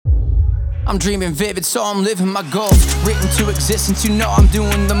I'm dreaming vivid, so I'm living my goals. Written to existence, you know I'm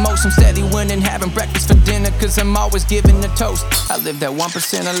doing the most. I'm steady winning, having breakfast for dinner, cause I'm always giving a toast. I live that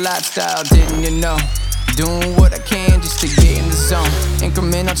 1% of lifestyle, didn't you know? Doing what I can just to get in the zone.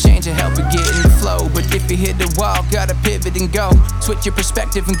 Incremental change will help you get in the flow. But if you hit the wall, gotta pivot and go. Switch your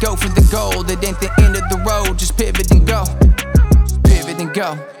perspective and go for the goal. That ain't the end of the road, just pivot and go. Pivot and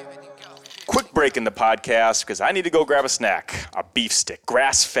go. Quick break in the podcast because I need to go grab a snack. A beef stick,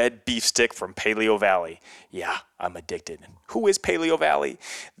 grass-fed beef stick from Paleo Valley. Yeah, I'm addicted. Who is Paleo Valley?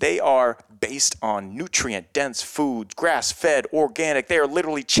 They are based on nutrient-dense foods, grass-fed, organic. They are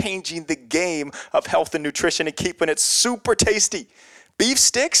literally changing the game of health and nutrition and keeping it super tasty. Beef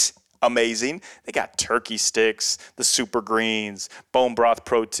sticks? Amazing. They got turkey sticks, the super greens, bone broth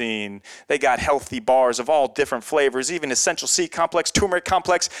protein. They got healthy bars of all different flavors, even essential C complex, turmeric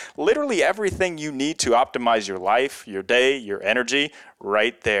complex, literally everything you need to optimize your life, your day, your energy,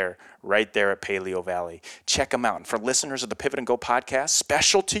 right there at Paleo Valley. Check them out. And for listeners of the Pivot and Go podcast,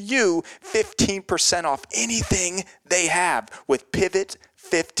 special to you, 15% off anything they have with Pivot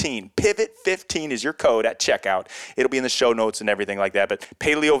 15. Pivot 15 is your code at checkout. It'll be in the show notes and everything like that. But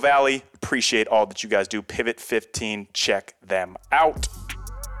Paleo Valley, appreciate all that you guys do. Pivot 15, check them out.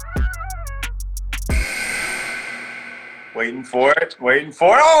 Waiting for it.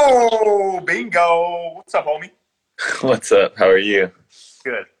 Oh, bingo. What's up, homie? What's up? How are you?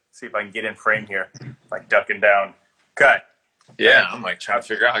 Good. See if I can get in frame here. Like ducking down. Cut. Yeah, I'm like trying to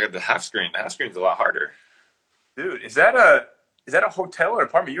figure out. I got the half screen. The half screen's a lot harder. Dude, is that a hotel or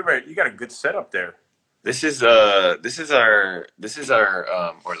apartment? You got a good setup there. This is our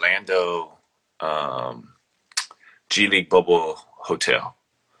Orlando G League bubble hotel.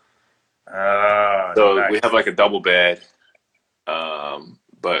 So nice. We have like a double bed.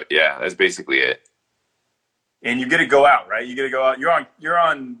 But yeah, that's basically it. And you get to go out, right? You get to go out. You're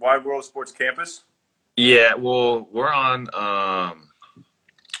on Wide World Sports campus. Yeah, well, we're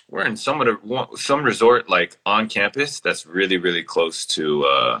in some resort like on campus that's really really close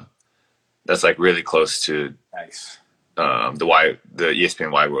to nice. The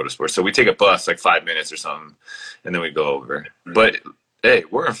ESPN Wide World of Sports. So we take a bus like 5 minutes or something, and then we go over. But hey,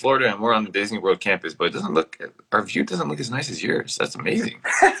 we're in Florida and we're on the Disney World campus, but our view doesn't look as nice as yours. That's amazing.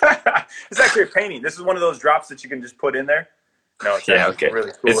 It's actually a painting. This is one of those drops that you can just put in there. No, it's okay.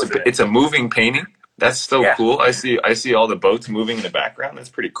 Really cool. It's a moving painting. That's so cool. I see all the boats moving in the background. That's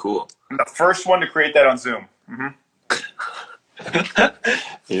pretty cool. I'm the first one to create that on Zoom. Mm-hmm.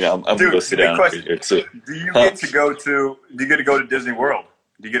 I'm gonna go sit down over here too. Do you get to go to Disney World?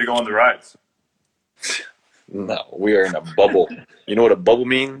 Do you get to go on the rides? No, we are in a bubble. You know what a bubble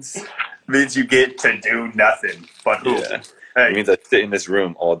means? It means you get to do nothing but hoop. Yeah. Hey, it means I sit in this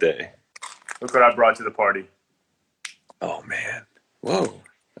room all day. Look what I brought to the party. Oh man! Whoa!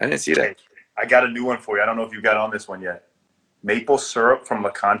 I didn't see that. Hey, I got a new one for you. I don't know if you got on this one yet. Maple syrup from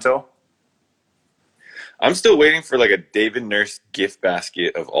Lakanto. I'm still waiting for like a David Nurse gift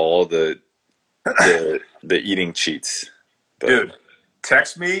basket of all the eating cheats. But dude,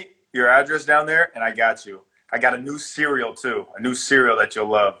 text me your address down there, and I got you. I got a new cereal too. A new cereal that you'll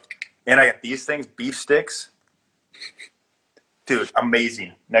love. And I got these things, beef sticks. Dude,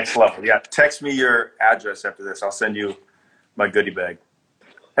 amazing. Next level. Yeah, text me your address after this. I'll send you my goodie bag.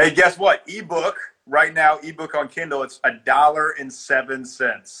 Hey, guess what? Ebook right now, ebook on Kindle, it's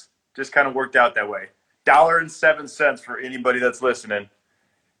 $1.07. Just kind of worked out that way. $1.07 for anybody that's listening.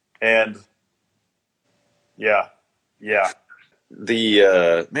 And yeah.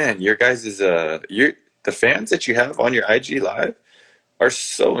 The man, your guys is the fans that you have on your IG live are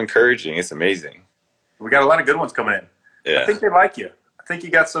so encouraging. It's amazing. We got a lot of good ones coming in. Yeah. I think they like you. I think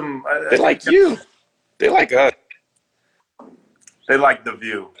you got some. They like you. They like us. They like the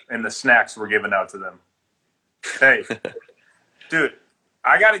view and the snacks we're giving out to them. Hey, dude,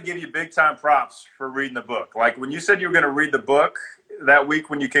 I got to give you big time props for reading the book. Like when you said you were going to read the book that week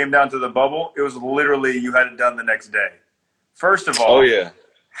when you came down to the bubble, it was literally you had it done the next day. First of all,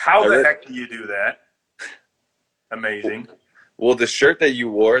 how the heck do you do that? Amazing. Well, the shirt that you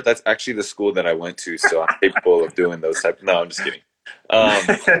wore, that's actually the school that I went to, so I'm capable of doing those type. No, I'm just kidding.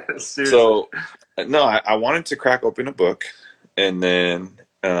 So, no, I wanted to crack open a book, and then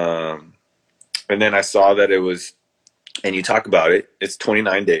I saw that it was, and you talk about it, it's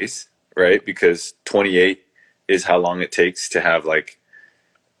 29 days, right? Because 28 is how long it takes to have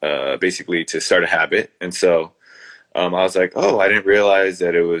basically to start a habit. And so I was like, oh, I didn't realize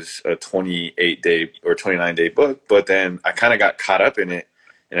that it was a 28-day or 29-day book. But then I kind of got caught up in it,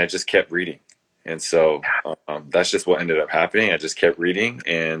 and I just kept reading. And so that's just what ended up happening. I just kept reading,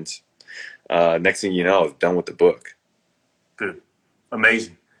 and next thing you know, I was done with the book. Dude,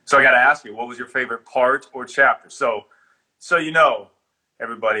 amazing. So I got to ask you, what was your favorite part or chapter? So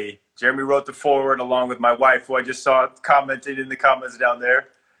everybody, Jeremy wrote the foreword along with my wife, who I just saw commented in the comments down there.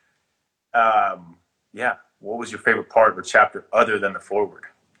 Yeah, what was your favorite part or chapter other than the foreword?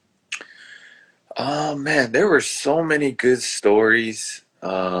 Oh man, there were so many good stories.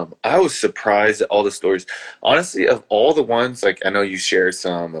 I was surprised at all the stories. Honestly, of all the ones, like I know you shared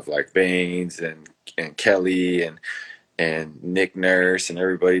some of like Baines and Kelly and Nick Nurse and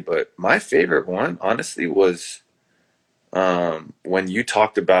everybody, but my favorite one, honestly, was when you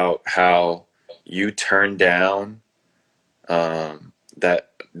talked about how you turned down that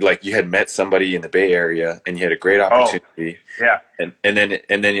like you had met somebody in the Bay Area and you had a great Oh, opportunity yeah. and then it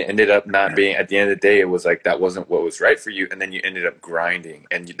ended up not being at the end of the day it was like that wasn't what was right for you and then you ended up grinding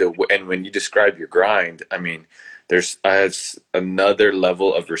and when you describe your grind, I mean there's another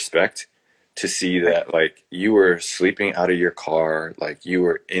level of respect to see that like you were sleeping out of your car, like you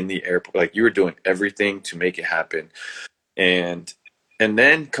were in the airport, like you were doing everything to make it happen, and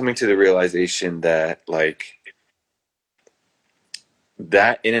then coming to the realization that like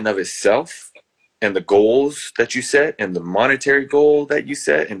that in and of itself and the goals that you set and the monetary goal that you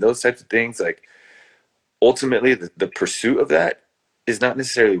set and those types of things, like ultimately the pursuit of that is not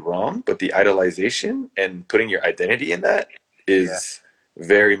necessarily wrong, but the idolization and putting your identity in that Yeah. is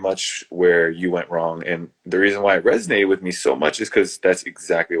very much where you went wrong. And the reason why it resonated with me so much is because that's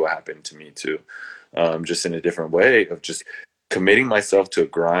exactly what happened to me too, just in a different way of just committing myself to a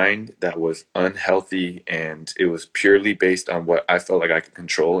grind that was unhealthy, and it was purely based on what I felt like I could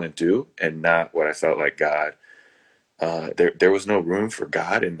control and do and not what I felt like God. There was no room for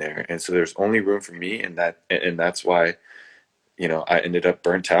God in there, and so there's only room for me, and that's why I ended up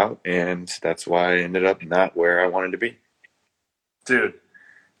burnt out, and that's why I ended up not where I wanted to be. Dude,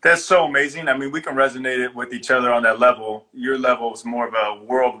 that's so amazing. I mean, we can resonate it with each other on that level. Your level is more of a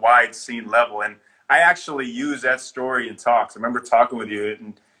worldwide scene level. And I actually use that story in talks. I remember talking with you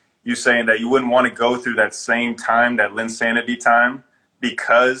and you saying that you wouldn't want to go through that same time, that Linsanity time,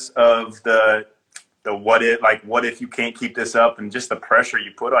 because of the what if you can't keep this up and just the pressure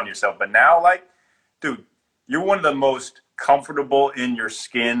you put on yourself. But now, like, dude, you're one of the most comfortable in your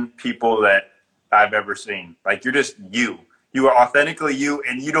skin people that I've ever seen. Like, you're just you. You are authentically you,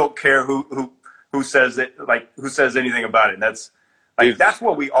 and you don't care who says it, like who says anything about it. And Dude, that's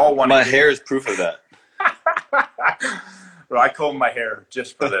what we all want to my do. hair is proof of that. Well, I comb my hair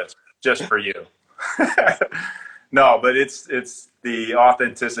just for this, just for you. No, but it's the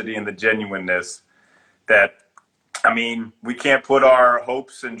authenticity and the genuineness that, I mean, we can't put our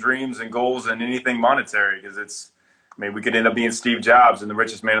hopes and dreams and goals in anything monetary because we could end up being Steve Jobs and the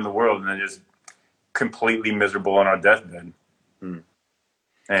richest man in the world and then just completely miserable on our deathbed.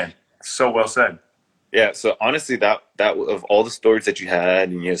 Man, so well said. Yeah, so honestly, that of all the stories that you had,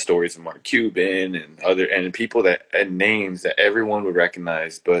 and you had stories of Mark Cuban and other and people that and names that everyone would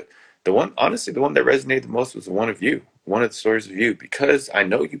recognize, but the one, honestly, the one that resonated the most was one of you, one of the stories of you, because I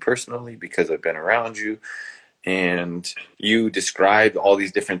know you personally, because I've been around you, and you described all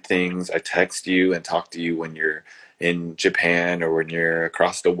these different things. I text you and talk to you when you're in Japan or when you're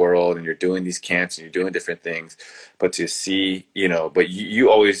across the world and you're doing these camps and you're doing different things. But to see, but you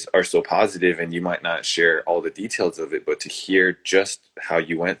always are so positive and you might not share all the details of it, but to hear just how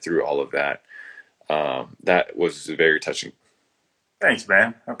you went through all of that, that was very touching. Thanks,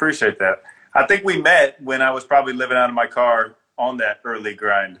 man. I appreciate that. I think we met when I was probably living out of my car on that early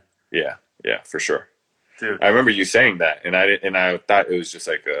grind. Yeah, for sure. Dude. I remember you saying that, and I thought it was just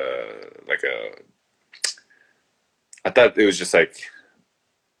I thought it was just like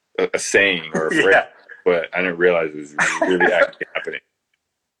a saying or a phrase, Yeah. but I didn't realize it was really actually happening.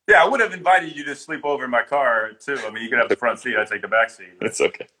 Yeah, I would have invited you to sleep over in my car too. I mean, you could have the front seat. I'd take the back seat. It's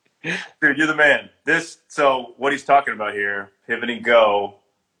okay. Dude, you're the man. So what he's talking about here, Pivot and Go,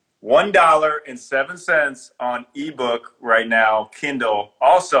 $1.07 on ebook right now, Kindle.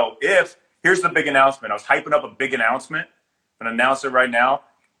 Also, here's the big announcement. I was hyping up a big announcement. I'm going to announce it right now.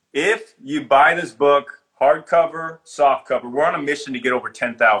 If you buy this book, hardcover, softcover, we're on a mission to get over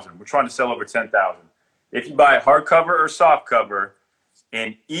 10,000. We're trying to sell over 10,000. If you buy a hardcover or softcover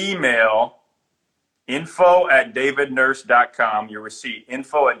and email info@davidnurse.com, your receipt,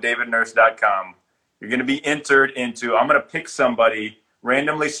 info@davidnurse.com, you're going to be entered into, I'm going to pick somebody,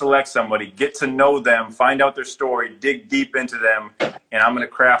 randomly select somebody, get to know them, find out their story, dig deep into them, and I'm going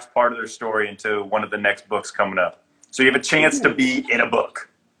to craft part of their story into one of the next books coming up. So you have a chance to be in a book.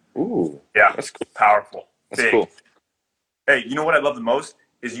 Ooh. Yeah, That's cool. powerful. That's big. Cool. Hey, you know what I love the most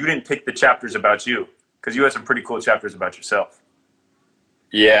is you didn't pick the chapters about you because you had some pretty cool chapters about yourself.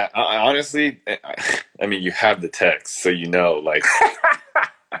 Yeah, honestly, I mean, you have the text, so like,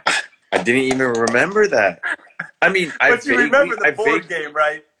 I didn't even remember that. I mean, But you remember the board game,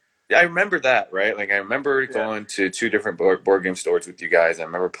 right? I remember that, right? Like I remember going to 2 different board game stores with you guys. I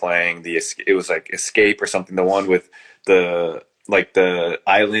remember playing it was like Escape or something, the one with the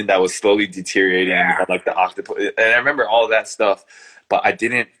island that was slowly deteriorating and you had like the octopus. And I remember all of that stuff, but I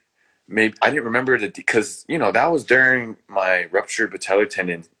didn't remember because that was during my ruptured patellar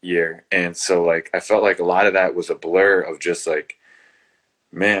tendon year, and so like I felt like a lot of that was a blur of just like,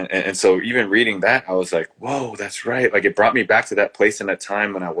 man, and so even reading that, I was like, whoa, that's right. Like it brought me back to that place in that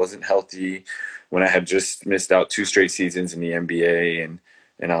time when I wasn't healthy, when I had just missed out 2 straight seasons in the NBA,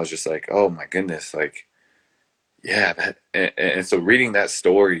 and I was just like, oh my goodness, like, yeah, and so reading that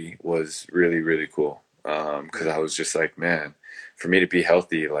story was really, really cool. Because I was just like, man, for me to be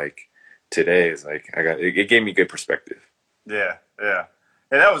healthy, like today is like, it gave me good perspective. Yeah.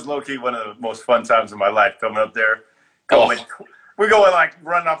 And that was low key one of the most fun times of my life coming up there. We're going like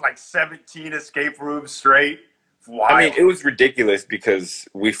running off like 17 escape rooms straight. Wild. I mean, it was ridiculous because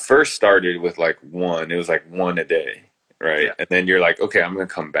we first started with like one. It was like one a day, right? Yeah. And then you're like, okay, I'm gonna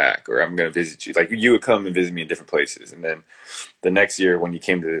come back, or I'm gonna visit you. Like you would come and visit me in different places. And then the next year when you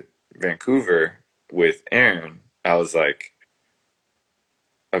came to Vancouver with Aaron, I was like,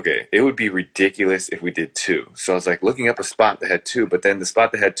 okay, it would be ridiculous if we did 2. So I was like looking up a spot that had 2, but then the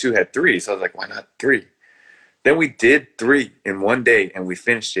spot that had 2 had 3. So I was like, why not 3? Then we did 3 in one day and we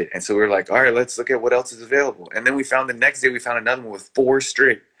finished it. And so we were like, all right, let's look at what else is available. And then the next day we found another one with 4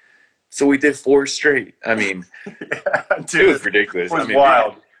 straight. So we did 4 straight. I mean, dude, it was ridiculous. It was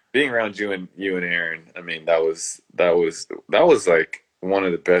wild. Being around you and Aaron, I mean, that was like one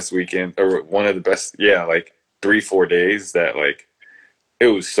of the best weekends, or one of the best, like 3-4 days that like, it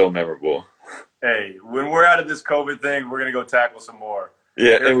was so memorable. Hey, when we're out of this COVID thing, we're going to go tackle some more.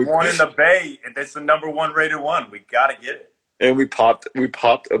 Yeah, there's one in the Bay, and that's the number 1 rated one. We gotta get it. And we popped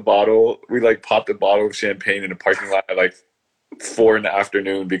a bottle. We like popped a bottle of champagne in a parking lot at like 4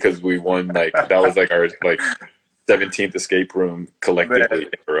 PM because we won. Like that was like our like 17th escape room collectively in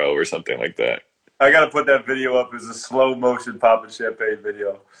a row or something like that. I gotta put that video up as a slow motion popping champagne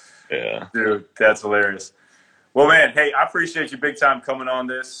video. Yeah, dude, that's hilarious. Well, man, hey, I appreciate you big time coming on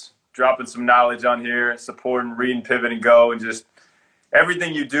this, dropping some knowledge on here, supporting, reading Pivot and Go, and just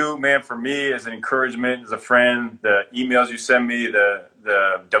everything you do, man, for me as an encouragement, as a friend, the emails you send me, the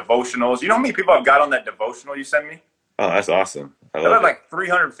devotionals. You know how many people I've got on that devotional you send me? Oh, that's awesome. I have like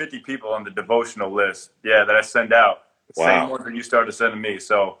 350 people on the devotional list, that I send out. The same ones that you started sending me.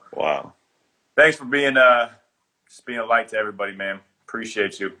 So, wow. Thanks for being just being a light to everybody, man.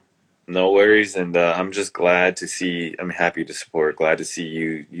 Appreciate you. No worries, and I'm just glad to see. I'm happy to support. Glad to see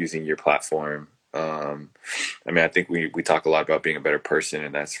you using your platform. I mean, I think we talk a lot about being a better person,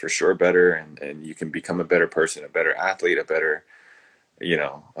 and that's for sure better. And you can become a better person, a better athlete, a better,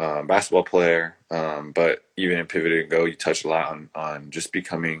 basketball player. But even in Pivot and Go, you touch a lot on just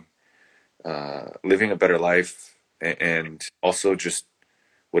becoming, living a better life, and also just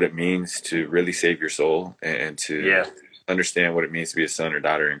what it means to really save your soul and to understand what it means to be a son or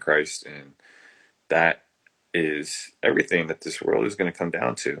daughter in Christ. And that is everything that this world is going to come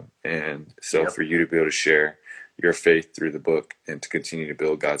down to. And so for you to be able to share your faith through the book and to continue to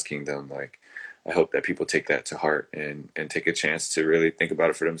build God's kingdom, like, I hope that people take that to heart and take a chance to really think about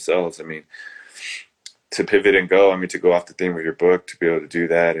it for themselves. I mean, to pivot and go, to go off the theme of your book, to be able to do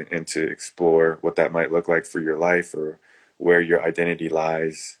that and to explore what that might look like for your life or where your identity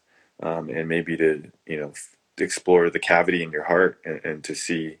lies, and maybe to, explore the cavity in your heart and to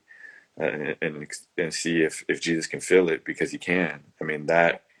see and see if Jesus can fill it, because he can. I mean,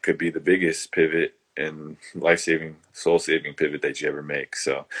 that could be the biggest pivot and life-saving, soul-saving pivot that you ever make.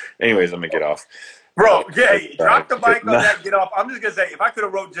 So anyways, I'm gonna get off. Bro, drop the mic on that, get off. I'm just gonna say, if I could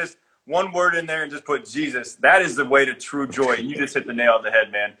have wrote just one word in there and just put Jesus, that is the way to true joy. And you just hit the nail on the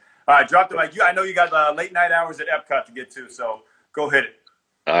head, man. All right, drop the mic. I know you got late night hours at Epcot to get to, so go hit it.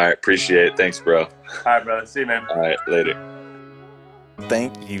 All right, appreciate it. Thanks, bro. All right, brother. See you, man. All right, later.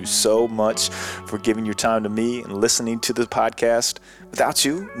 Thank you so much for giving your time to me and listening to the podcast. Without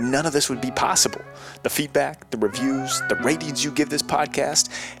you, none of this would be possible. The feedback, the reviews, the ratings you give this podcast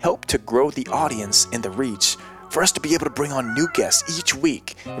help to grow the audience and the reach for us to be able to bring on new guests each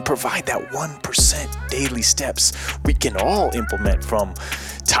week and provide that 1% daily steps we can all implement, from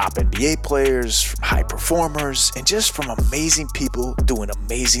top NBA players, from high performers, and just from amazing people doing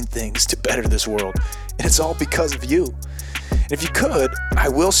amazing things to better this world. And it's all because of you. And if you could, I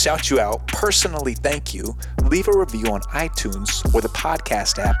will shout you out, personally thank you. Leave a review on iTunes or the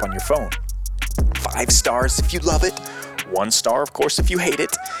podcast app on your phone. 5 stars if you love it, 1 star, of course, if you hate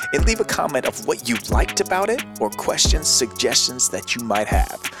it, and leave a comment of what you liked about it or questions, suggestions that you might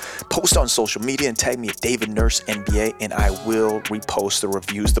have. Post on social media and tag me at David Nurse NBA, and I will repost the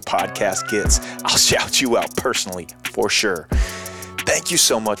reviews the podcast gets. I'll shout you out personally for sure. Thank you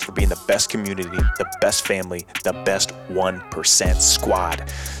so much for being the best community, the best family, the best 1% squad.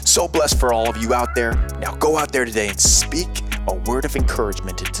 So blessed for all of you out there. Now go out there today and speak a word of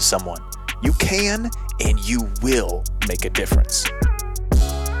encouragement into someone. You can and you will make a difference.